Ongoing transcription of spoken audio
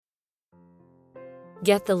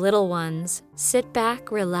Get the little ones, sit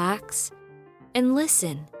back, relax, and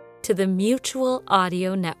listen to the Mutual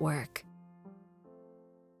Audio Network.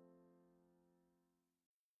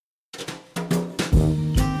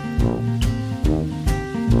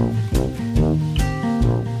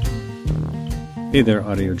 Hey there,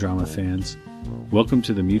 audio drama fans. Welcome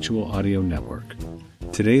to the Mutual Audio Network.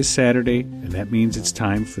 Today is Saturday, and that means it's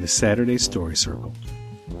time for the Saturday Story Circle.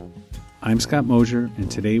 I'm Scott Mosier,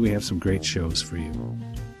 and today we have some great shows for you.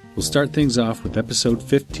 We'll start things off with episode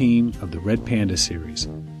 15 of the Red Panda series,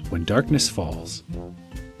 When Darkness Falls.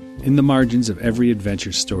 In the margins of every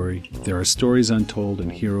adventure story, there are stories untold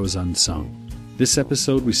and heroes unsung. This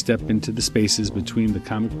episode, we step into the spaces between the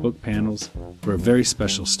comic book panels for a very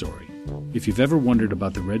special story. If you've ever wondered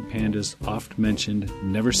about the Red Panda's oft-mentioned,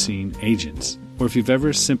 never-seen agents, or if you've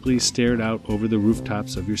ever simply stared out over the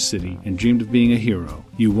rooftops of your city and dreamed of being a hero,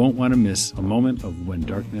 you won't want to miss a moment of When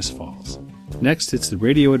Darkness Falls. Next, it's the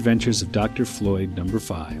radio adventures of Dr. Floyd number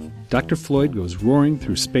 5. Dr. Floyd goes roaring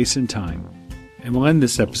through space and time. And we'll end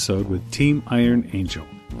this episode with Team Iron Angel,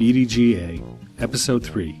 BDGA, Episode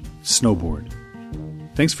 3, Snowboard.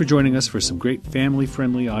 Thanks for joining us for some great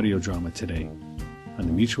family-friendly audio drama today on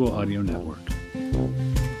the Mutual Audio Network.